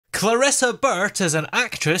Clarissa Burt is an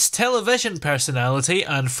actress, television personality,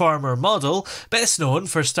 and former model, best known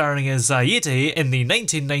for starring as Zaidi in the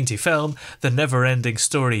 1990 film The Never-Ending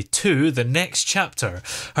Story 2: The Next Chapter.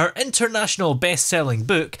 Her international best-selling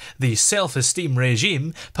book, The Self-Esteem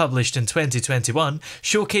Regime, published in 2021,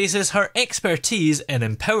 showcases her expertise in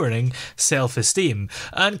empowering self-esteem.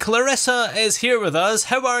 And Clarissa is here with us.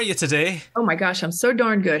 How are you today? Oh my gosh, I'm so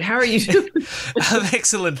darn good. How are you doing? I'm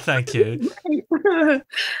excellent, thank you.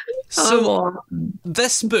 So,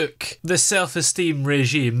 this book, The Self-Esteem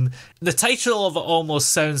Regime, the title of it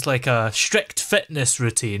almost sounds like a strict fitness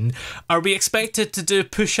routine. Are we expected to do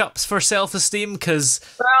push-ups for self-esteem?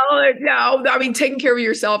 Well, no, I mean, taking care of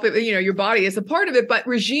yourself, your body is a part of it, but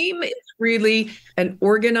regime is really an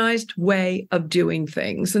organized way of doing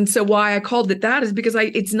things. And so why I called it that is because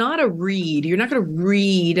it's not a read. You're not going to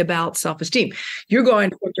read about self-esteem. You're going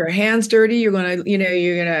to put your hands dirty. You're going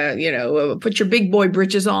to, put your big boy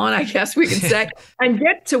britches on, I guess we could say, and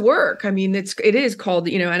get to work. I mean, it is called,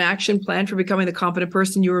 an action plan for becoming the confident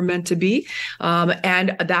person you were meant to be.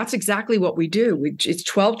 And that's exactly what we do. It's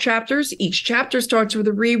 12 chapters. Each chapter starts with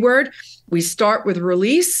a reword. We start with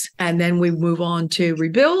release, and then we move on to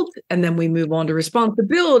rebuild, and then we move on to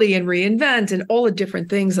responsibility and reinvent and all the different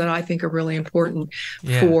things that I think are really important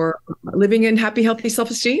for living in happy, healthy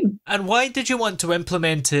self-esteem. And why did you want to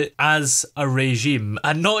implement it as a regime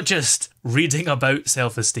and not just reading about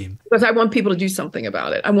self-esteem? Because I want people to do something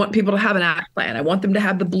about it. I want people to have an action plan. I want them to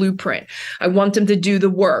have the blueprint. I want them to do the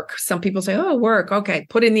work. Some people say, oh, work. Okay,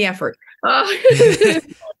 put in the effort. Put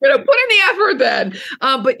in the effort then.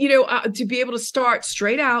 But to be able to start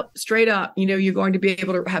straight up, you're going to be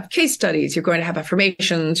able to have case studies. You're going to have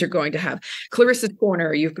affirmations. You're going to have Clarissa's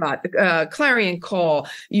Corner. You've got Clarion Call.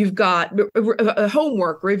 You've got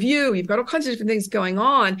homework, review. You've got all kinds of different things going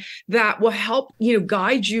on that will help,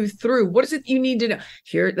 guide you through. What is it you need to know?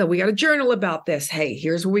 Here, we got a journal about this. Hey,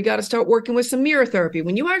 here's where we got to start working with some mirror therapy.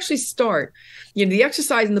 When you actually start, the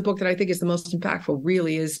exercise in the book that I think is the most impactful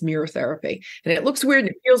really is mirror therapy. And it looks weird and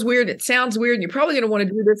it feels weird. It sounds weird. And you're probably going to want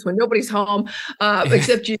to do this when nobody's home,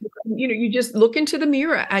 except you just look into the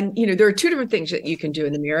mirror. And, there are two different things that you can do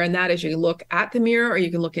in the mirror. And that is you can look at the mirror or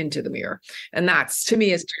you can look into the mirror. And that's, to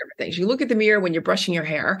me, is two different things. You look at the mirror when you're brushing your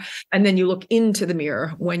hair, and then you look into the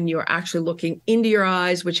mirror when you're actually looking into your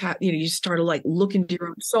eyes, which you start to look into your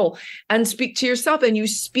own soul and speak to yourself. And you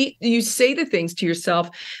say the things to yourself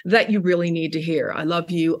that you really need to hear. I love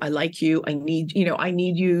you. I like you. I need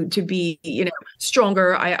you to be,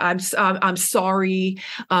 stronger. I'm sorry.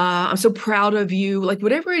 I'm so proud of you.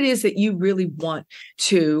 Whatever it is that you really want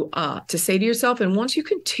to say to yourself. And once you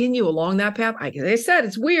continue along that path, like I said,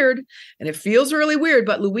 it's weird and it feels really weird,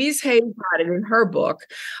 but Louise Hay had it in her book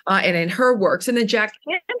and in her works. And then Jack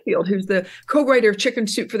Canfield, who's the co-writer of Chicken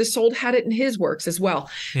Soup for the Soul, had it in his works as well.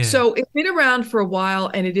 Yeah. So it's been around for a while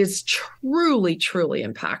and it is truly, truly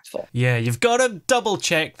impactful. Yeah, you've got to double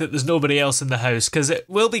check that there's nobody else in the house, because it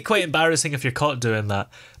will be quite embarrassing if you're caught doing that.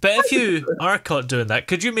 But if you are caught doing that,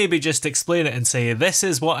 could you maybe just explain it and say, this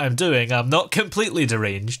is what I'm doing. I'm not completely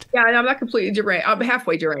deranged. Yeah, I'm not completely deranged. I'm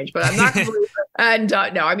halfway deranged, but I'm not completely. And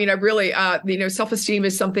no, I mean, I really, self-esteem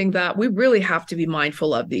is something that we really have to be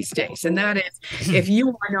mindful of these days. And that is, if you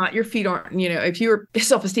are not, your feet aren't, if your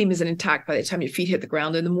self-esteem isn't intact by the time your feet hit the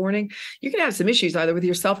ground in the morning, you can have some issues either with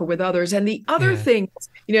yourself or with others. And the other thing,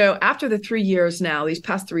 after the 3 years now, these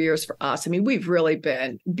past 3 years for us, I mean, we've really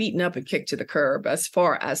been beaten up and kicked to the curb as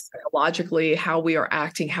far as psychologically, how we are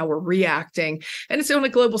acting, how we're reacting. And it's on a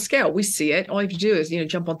global scale. We see it. All you have to do is,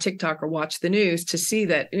 jump on TikTok or watch the news to see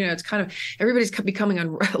that, it's kind of, everybody's becoming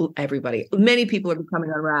many people are becoming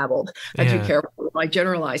unraveled. I do careful when I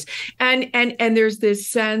generalize. And there's this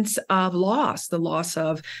sense of loss, the loss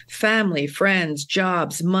of family, friends,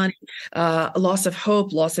 jobs, money, a loss of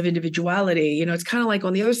hope, loss of individuality. It's kind of like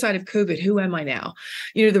on the other side of COVID, who am I now?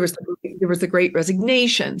 There was the great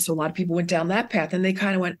resignation. So a lot of people went down that path and they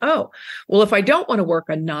kind of went, oh, well, if I don't want to work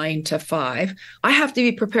a 9 to 5, I have to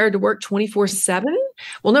be prepared to work 24/7.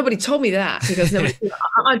 Well, nobody told me that, because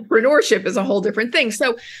entrepreneurship is a whole different thing.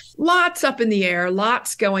 So lots up in the air,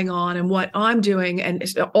 lots going on. And what I'm doing, and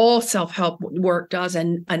all self-help work does,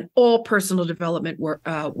 and all personal development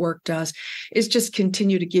work does, is just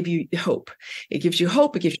continue to give you hope. It gives you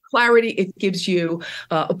hope. It gives you clarity. It gives you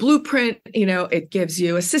a blueprint. It gives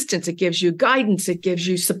you assistance. It gives you guidance. It gives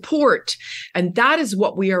you support. And that is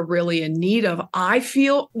what we are really in need of. I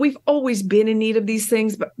feel we've always been in need of these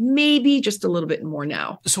things, but maybe just a little bit more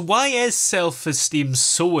now. So why is self-esteem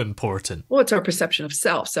so important? Well, it's our perception of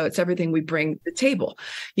self. So it's everything we bring to the table.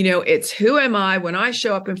 It's who am I when I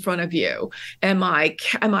show up in front of you? Am I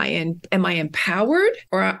empowered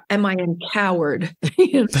or am I empowered?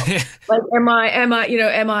 Like, am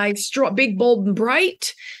I strong, big, bold, and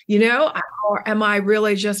bright? Or am I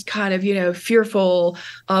really just kind of, fearful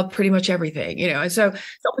of pretty much everything? And so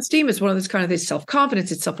self-esteem is one of those kind of this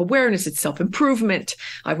self-confidence, it's self-awareness, it's self-improvement.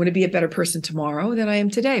 I want to be a better person tomorrow than I am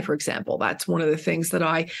today, for example. That's one of the things that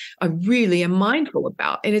I really am mindful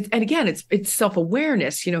about. And again, it's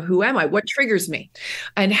self-awareness. Who am I? What triggers me?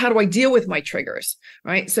 And how do I deal with my triggers?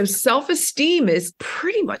 Right. So self-esteem is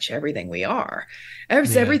pretty much everything we are.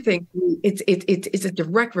 It's everything. It's a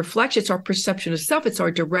direct reflection. It's our perception of self. It's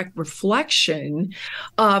our direct reflection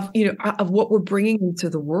of what we're bringing into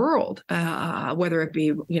the world, whether it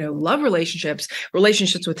be love relationships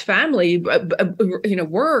with family,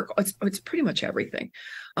 work. It's pretty much everything.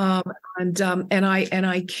 I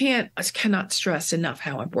cannot stress enough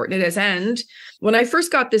how important it is. And when I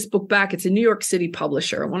first got this book back, it's a New York City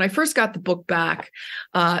publisher. When I first got the book back,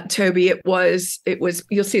 Toby, it was,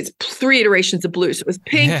 you'll see it's 3 iterations of blue. So it was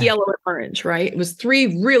pink, yellow, and orange, right? It was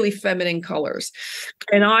 3 really feminine colors.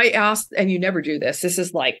 And I asked, and you never do this. This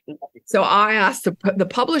is like, so I asked the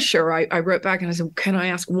publisher, I wrote back and I said, can I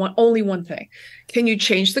ask only one thing? Can you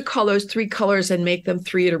change the colors, 3 colors, and make them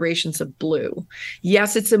 3 iterations of blue?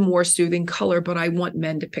 Yes, it's a more soothing color, but I want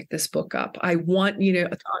men to pick this book up. I want,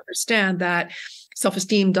 to understand that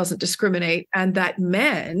self-esteem doesn't discriminate and that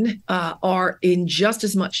men are in just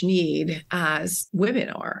as much need as women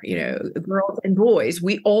are, girls and boys.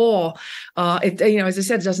 We all, as I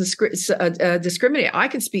said, it doesn't discriminate. I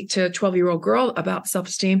can speak to a 12-year-old girl about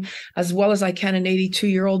self-esteem as well as I can an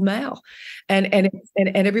 82-year-old male. And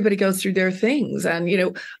everybody goes through their things, and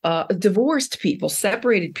divorced people,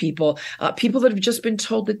 separated people, people that have just been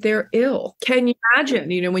told that they're ill. Can you imagine?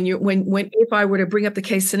 When if I were to bring up the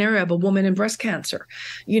case scenario of a woman in breast cancer,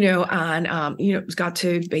 has got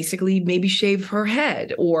to basically maybe shave her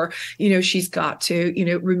head, or she's got to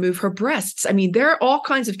remove her breasts. I mean, there are all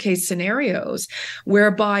kinds of case scenarios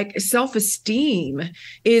whereby self-esteem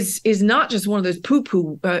is not just one of those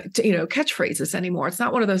poo-poo catchphrases anymore. It's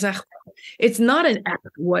not one of those. It's not an act,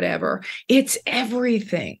 whatever. It's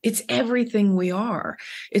everything. It's everything we are.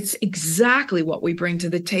 It's exactly what we bring to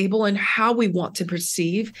the table and how we want to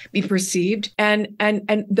be perceived, and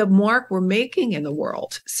the mark we're making in the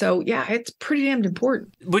world. So yeah, it's pretty damn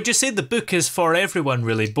important. Would you say the book is for everyone,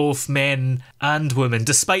 really, both men and women,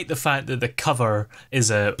 despite the fact that the cover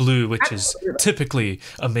is a blue, which Absolutely. Is typically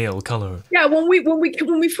a male color? Yeah, when we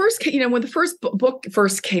first, when the first book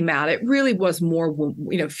first came out, it really was more,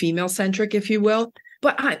 female centric, if you will.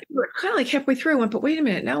 But I kind of like halfway through, I went, but wait a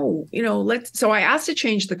minute, no, so I asked to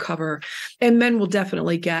change the cover, and men will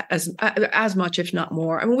definitely get as much, if not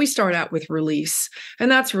more. I mean, we start out with release, and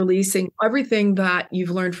that's releasing everything that you've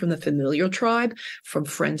learned from the familial tribe, from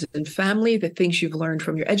friends and family, the things you've learned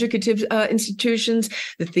from your educative institutions,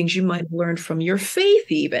 the things you might have learned from your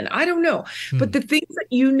faith even. I don't know. But the things that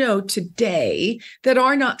today that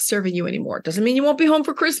are not serving you anymore. Doesn't mean you won't be home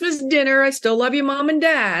for Christmas dinner. I still love you, mom and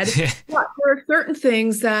dad. But there are certain things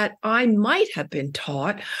that I might have been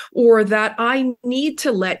taught, or that I need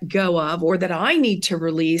to let go of, or that I need to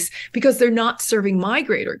release because they're not serving my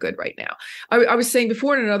greater good right now. I was saying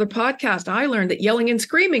before in another podcast, I learned that yelling and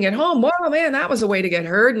screaming at home, oh man, that was a way to get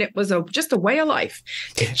heard. And it was just a way of life.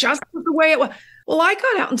 It just was the way it was. Well, I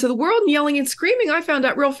got out into the world and yelling and screaming. I found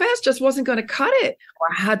out real fast just wasn't going to cut it.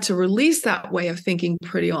 I had to release that way of thinking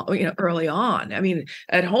early on. I mean,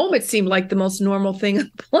 at home, it seemed like the most normal thing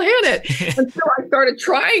on the planet until I started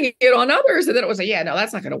trying it on others. And then it was like, yeah, no,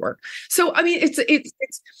 that's not going to work. So, I mean, it's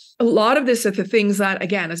a lot of this are the things that,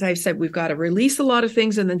 again, as I've said, we've got to release a lot of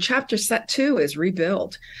things. And then chapter 2 is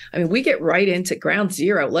rebuild. I mean, we get right into ground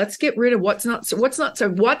zero. Let's get rid of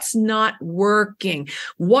what's not working,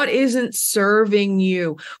 what isn't serving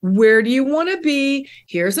you. Where do you want to be?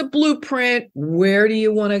 Here's a blueprint. Where do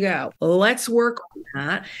you want to go? Let's work on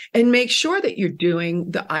that and make sure that you're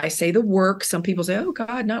doing the work. Some people say, oh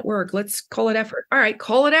God, not work. Let's call it effort. All right,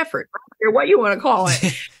 call it effort. I don't care what you want to call it.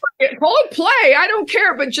 Call it play. I don't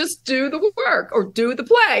care, but just do the work or do the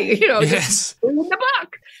play, yes. Just do the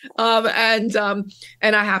book.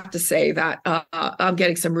 And I have to say that I'm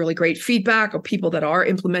getting some really great feedback of people that are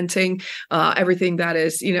implementing everything that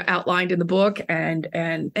is, outlined in the book. And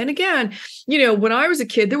again, when I was a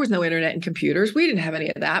kid, there was no internet and computers. We didn't have any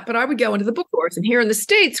of that, but I would go into the bookstores, and here in the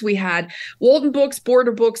States, we had Walden Books,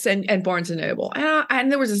 Border Books, and Barnes and Noble.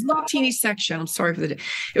 And there was this little teeny section. I'm sorry for it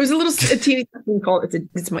was a little teeny section called,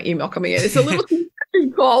 it's my email coming in. It's a little teeny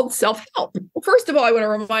It's called self-help. Well, first of all, I want to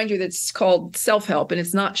remind you that it's called self-help and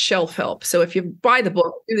it's not shelf help. So if you buy the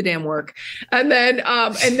book, do the damn work. And then,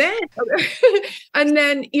 now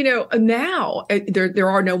there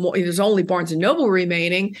are no more, there's only Barnes and Noble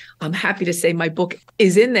remaining. I'm happy to say my book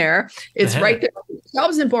is in there. It's right there.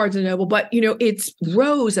 Shelves in Barnes and Noble, but it's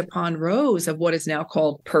rows upon rows of what is now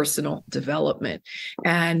called personal development.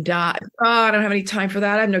 And I don't have any time for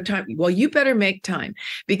that. I have no time. Well, you better make time,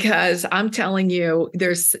 because I'm telling you,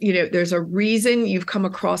 there's a reason you've come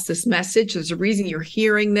across this message. There's a reason you're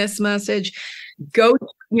hearing this message. Go,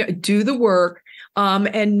 do the work.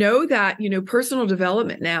 And know that, personal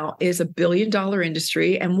development now is $1 billion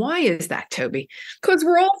industry. And why is that, Toby? Because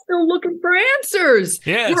we're all still looking for answers.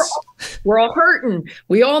 Yes. We're all hurting.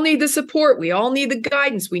 We all need the support. We all need the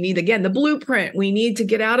guidance. We need, again, the blueprint. We need to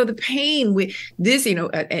get out of the pain.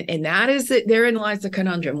 And that is it. Therein lies the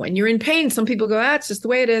conundrum. When you're in pain, some people go, that's just the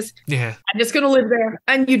way it is. Yeah. I'm just going to live there.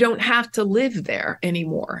 And you don't have to live there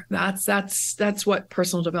anymore. That's what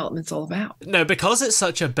personal development's all about. Now, because it's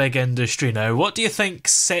such a big industry now, what do you think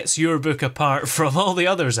sets your book apart from all the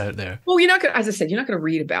others out there? Well, you're not going to, as I said, you're not going to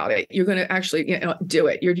read about it. You're going to actually do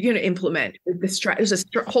it. You're going to implement the there's a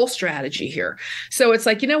whole strategy here. So it's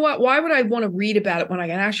like, you know what? Why would I want to read about it when I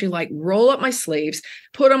can actually roll up my sleeves,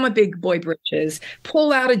 put on my big boy britches,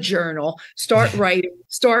 pull out a journal, start writing,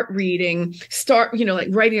 start reading, start,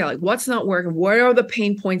 writing out what's not working? What are the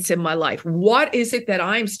pain points in my life? What is it that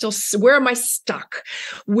I'm still, where am I stuck?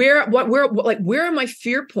 Where are my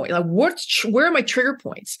fear points? Where are my trigger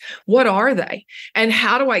points? What are they? And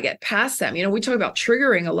how do I get past them? We talk about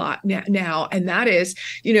triggering a lot now, and that is,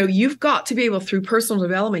 you've got to be able, through personal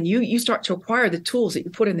development, you start to acquire the tools that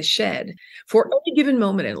you put in the shed for any given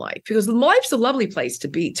moment in life, because life's a lovely place to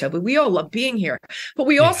be, Toby. We all love being here, but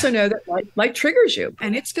we also know that life triggers you,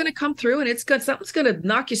 and it's going to come through, and something's going to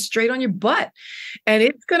knock you straight on your butt, and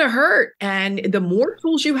it's going to hurt. And the more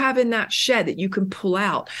tools you have in that shed that you can pull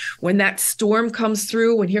out when that storm comes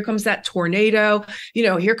through, when here comes that tornado,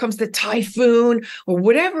 here comes the typhoon or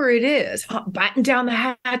whatever it is, batten down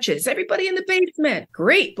the hatches, everybody in the basement.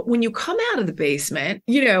 Great. But when you come out of the basement,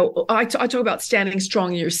 I talk about standing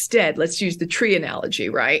strong in your stead. Let's use the tree analogy,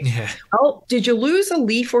 right? Yeah. Oh, did you lose a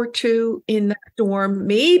leaf or two in that storm?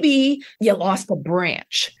 Maybe you lost a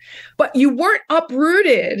branch, but you weren't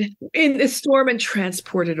uprooted in the storm and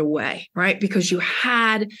transported away, right? Because you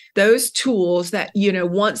had those tools that,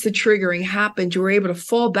 once the triggering happened, you were able to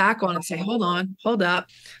fall back on and say, hold on, hold up,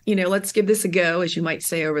 let's give this a go, as you might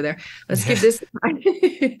say over there. Let's give this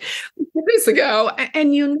a go.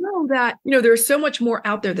 And that, there's so much more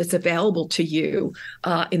out there that's available to you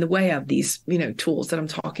in the way of these, tools that I'm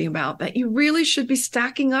talking about, that you really should be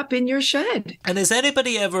stacking up in your shed. And is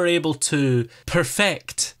anybody ever able to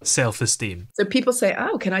perfect self-esteem? So people say,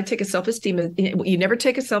 oh, can I take a self-esteem? You never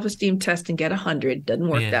take a self-esteem test and get 100. Doesn't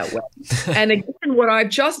work that way. And again, what I've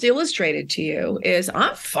just illustrated to you is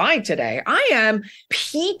I'm fine today. I am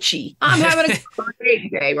peachy. I'm having a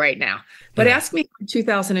great day right now. But ask me how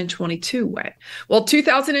 2022 went. Well,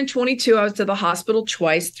 2022, I was to the hospital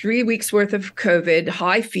twice, 3 weeks worth of COVID,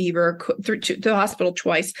 high fever, to the hospital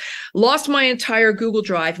twice, lost my entire Google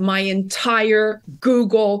Drive,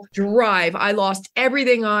 I lost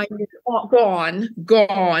everything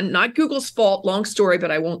gone, not Google's fault, long story,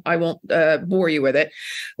 but I won't bore you with it.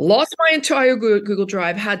 Lost my entire Google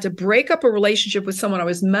Drive, had to break up a relationship with someone I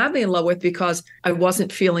was madly in love with because I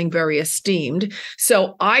wasn't feeling very esteemed.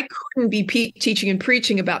 So I couldn't be teaching and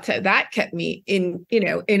preaching about that. That kept me in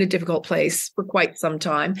a difficult place for quite some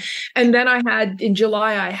time. And then in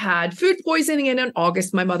July, I had food poisoning. And in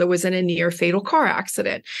August, my mother was in a near fatal car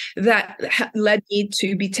accident that led me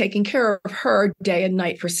to be taking care of her day and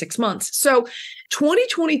night for 6 months. So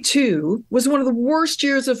 2022 was one of the worst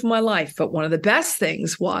years of my life, but one of the best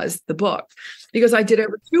things was the book, because I did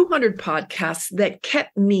over 200 podcasts that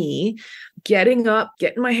kept me getting up,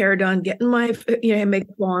 getting my hair done, getting my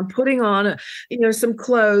makeup on, putting on some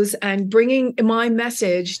clothes, and bringing my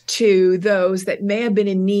message to those that may have been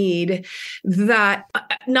in need, that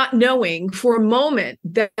not knowing for a moment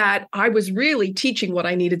that I was really teaching what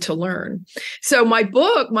I needed to learn. So my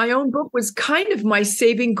own book was kind of my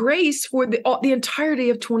saving grace for the entirety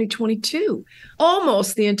of 2022,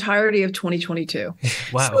 almost the entirety of 2022.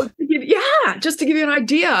 Wow. So just to give you an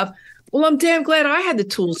idea of, well, I'm damn glad I had the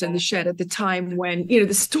tools in the shed at the time when,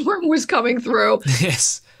 the storm was coming through.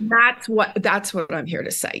 Yes. That's what I'm here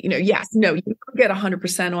to say. You can get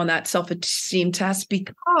 100% on that self-esteem test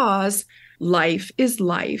because life is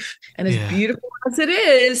life. And as Yeah. beautiful as it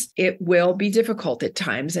is, it will be difficult at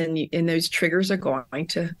times. And those triggers are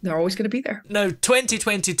they're always going to be there. Now,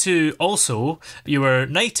 2022 also, you were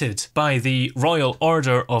knighted by the Royal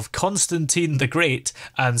Order of Constantine the Great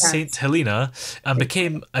and Yes. Saint Helena and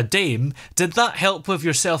became a dame. Did that help with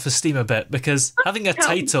your self-esteem a bit? Because having a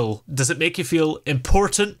title, does it make you feel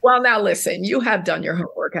important? Well, now listen, you have done your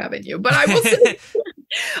homework, haven't you? But I will say,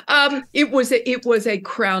 it was a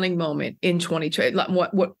crowning moment in 2020.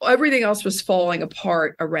 What everything else was falling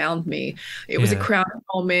apart around me. It was a crowning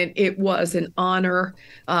moment. It was an honor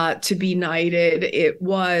to be knighted. It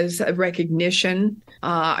was a recognition.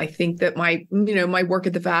 I think that my work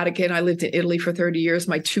at the Vatican, I lived in Italy for 30 years.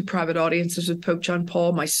 My 2 private audiences with Pope John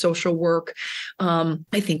Paul, my social work,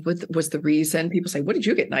 I think was the reason. People say, "What did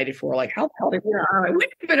you get knighted for?" Like, how the hell did you? Wait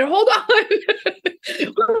a minute, hold on.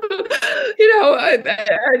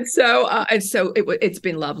 And so it's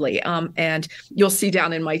been lovely. And you'll see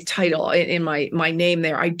down in my title, in my name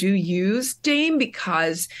there, I do use Dame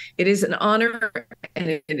because it is an honor and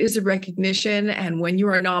it is a recognition. And when you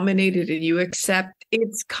are nominated and you accept,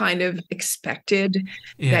 it's kind of expected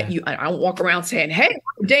that I don't walk around saying, "Hey,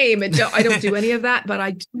 I'm Dame," and I don't do any of that, but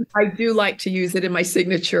I do like to use it in my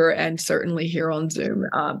signature and certainly here on Zoom,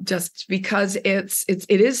 just because it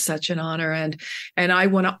is such an honor, and I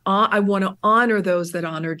want to honor those that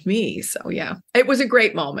honored me. So yeah, it was a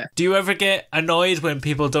great moment. Do you ever get annoyed when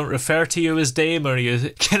people don't refer to you as Dame, or are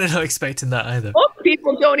you kind of not expecting that either? Most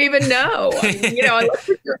people don't even know.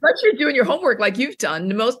 Unless you're doing your homework like you've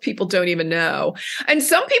done, most people don't even know. And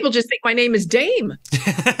some people just think my name is Dame.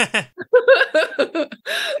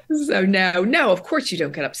 So no, of course you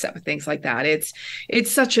don't get upset with things like that.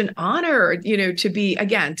 It's such an honor, to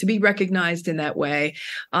be recognized in that way.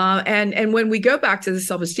 And when we go back to the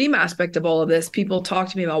self-esteem aspect of all of this, people talk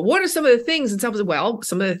to me about what are some of the things, and some of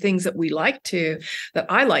the things that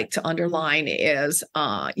I like to underline is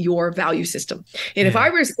your value system. And if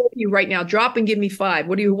I were to say to you right now, drop and give me 5,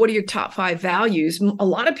 what are your top 5 values? A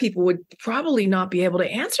lot of people would probably not be able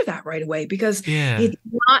to answer that right away because it's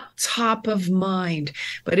not top of mind,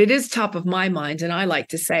 but it is top of my mind. And I like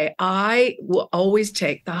to say, I will always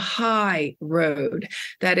take the high road.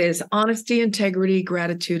 That is honesty, integrity,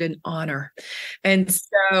 gratitude, and honor. And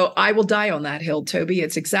so I will die on that hill, Toby.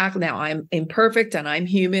 It's exactly now. I'm imperfect and I'm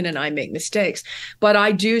human and I make mistakes, but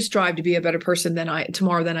I do strive to be a better person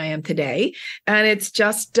tomorrow than I am today. And it's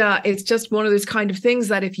just one of those kind of things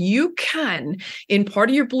that if you can, in part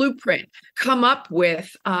of your blueprint, come up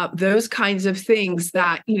with those kinds of things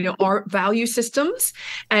that, are value systems,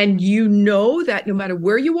 and that no matter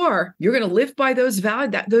where you are, you're going to live by those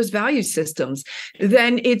value systems,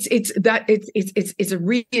 then it's a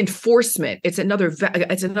reinforcement. It's another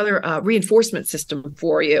reinforcement system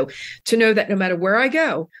for you to know that no matter where I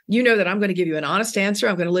go, that I'm going to give you an honest answer.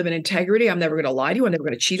 I'm going to live in integrity. I'm never going to lie to you. I'm never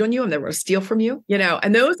going to cheat on you. I'm never going to steal from you.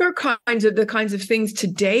 And those are the kinds of things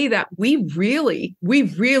today that we really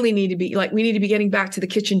need to be like. We need to be getting back to the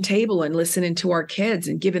kitchen table and listening to our kids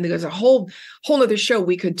and giving. There's a whole other show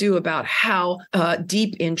we could do about how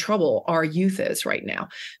deep in trouble our youth is right now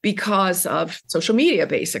because of social media,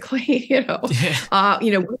 basically.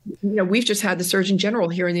 We've just had the Surgeon General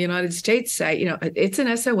here in the United States say, it's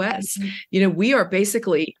an SOS. We are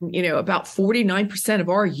basically, about 49% of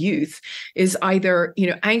our youth is either,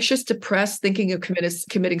 anxious, depressed, thinking of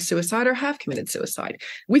committing suicide, or have committed suicide.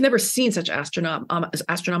 We've never seen such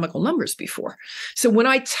astronomical numbers before. So when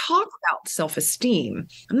I talk about self-esteem,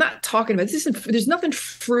 I'm not talking about this. There's nothing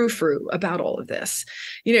frou-frou about all of this.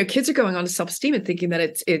 Kids are going on to self-esteem and thinking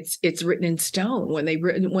that it's written in stone when they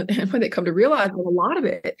come to realize that a lot of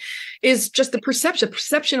it is just the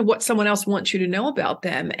perception of what someone else wants you to know about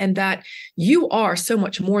them, and that you are so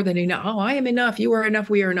much more than enough. Oh, I am enough. You are enough.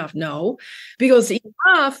 We are enough. No, because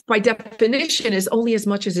enough by definition is only as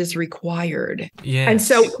much as is required. Yes. And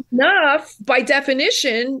so enough by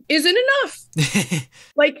definition isn't enough.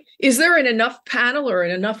 Like, is there an enough panel or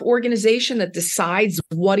an enough organization that decides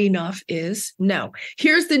what enough is? No.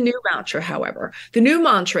 Here's the new mantra, however. The new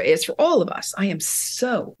mantra is for all of us, I am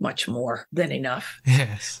so much more than enough.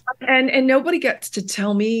 Yes. And nobody gets to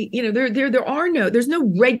tell me, there's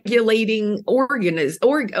no regulating organ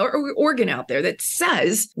out there that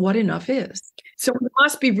says what enough is. So we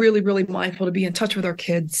must be really, really mindful to be in touch with our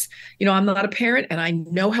kids. I'm not a parent and I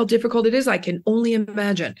know how difficult it is. I can only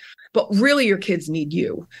imagine but really your kids need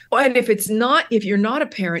you. And if you're not a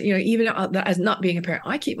parent, even as not being a parent,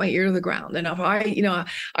 I keep my ear to the ground. And if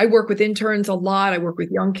I work with interns a lot, I work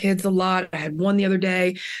with young kids a lot. I had one the other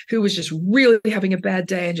day who was just really having a bad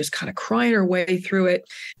day and just kind of crying her way through it.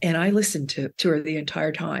 And I listened to her the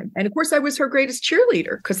entire time. And of course I was her greatest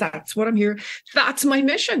cheerleader, because that's what I'm here. That's my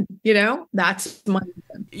mission. That's my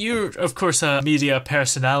mission. You're of course a media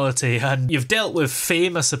personality, and you've dealt with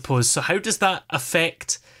fame, I suppose. So how does that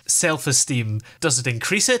affect self-esteem? Does it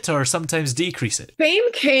increase it or sometimes decrease it?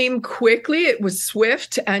 Fame came quickly. It was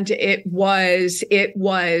swift, and it was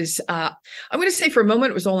I'm going to say for a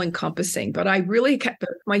moment it was all encompassing, but I really kept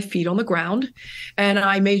my feet on the ground, and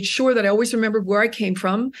I made sure that I always remembered where I came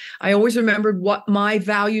from. I always remembered what my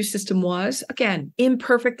value system was. Again,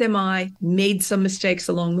 imperfect am I, made some mistakes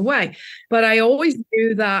along the way, but I always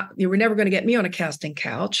knew that you were never going to get me on a casting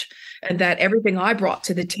couch, and that everything I brought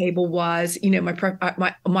to the table was,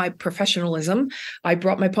 my professionalism. I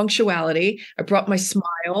brought my punctuality. I brought my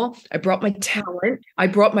smile. I brought my talent. I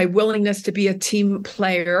brought my willingness to be a team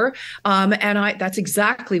player. That's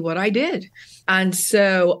exactly what I did. And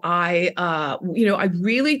so I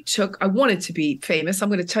wanted to be famous. I'm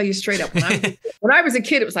going to tell you straight up. When I was a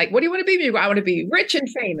kid, it was like, what do you want to be? I want to be rich and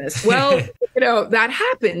famous. Well, that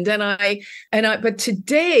happened. But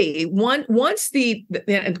today,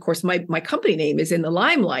 and of course, my company name is in the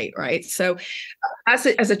limelight, right? So as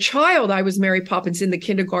a child, I was Mary Poppins in the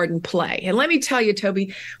kindergarten play. And let me tell you,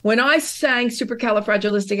 Toby, when I sang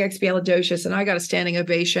Supercalifragilisticexpialidocious and I got a standing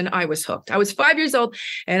ovation, I was hooked. I was 5 years old,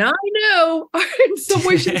 and I know in some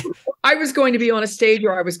way, I was going to be on a stage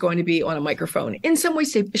or I was going to be on a microphone in some way,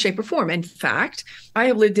 shape, or form. In fact, I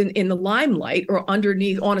have lived in the limelight or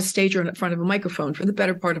underneath on a stage or in front of a microphone for the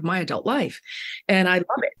better part of my adult life. And I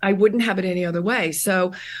love it. I wouldn't have it any other way.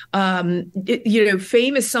 So,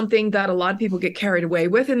 fame is something that a lot of people get carried away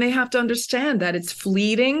with, and they have to understand that it's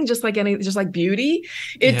fleeting, just like beauty.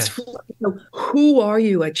 It's who are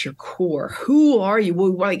you at your core? Who are you?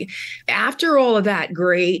 Well, like after all of that,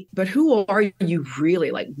 great, but who are you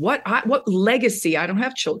really? Like what legacy? I don't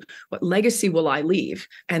have children. What legacy will I leave?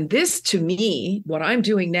 And this, to me, what I'm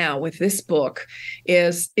doing now with this book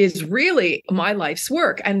is really my life's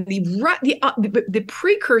work. And the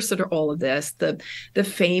precursor to all of this, the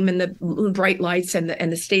fame and the bright lights and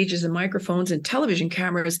the stages and microphones and television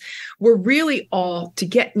cameras were really all to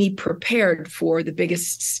get me prepared for the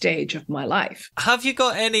biggest stage of my life. Have you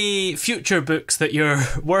got any future books that you're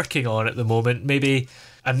working on at the moment? Maybe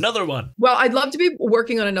another one? Well, I'd love to be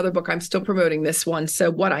working on another book. I'm still promoting this one.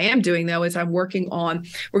 So what I am doing, though, is we're going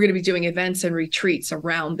to be doing events and retreats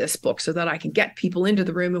around this book so that I can get people into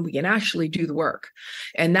the room and we can actually do the work.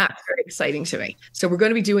 And that's very exciting to me. So we're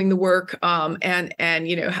going to be doing the work and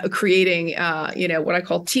creating, what I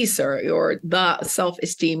call TESR, or the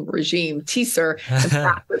Self-Esteem Regime, TESR.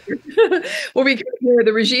 We'll be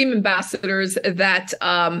the regime ambassadors that,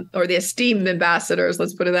 or the esteem ambassadors,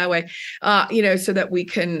 let's put it that way, so that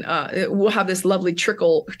we'll have this lovely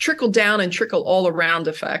trickle down and trickle all around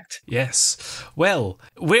effect. Yes. Well,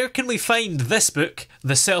 where can we find this book,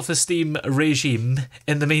 The Self-Esteem Regime,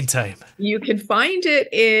 in the meantime? You can find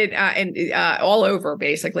it in all over,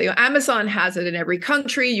 basically. Amazon has it in every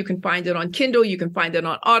country. You can find it on Kindle. You can find it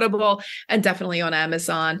on Audible, and definitely on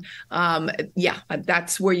Amazon.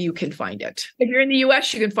 That's where you can find it. If you're in the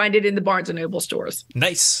US, you can find it in the Barnes & Noble stores.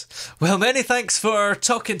 Nice. Well, many thanks for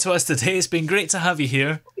talking to us today. It's been great to have you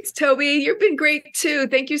here. Thanks, Toby. You've been great too.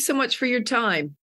 Thank you so much for your time.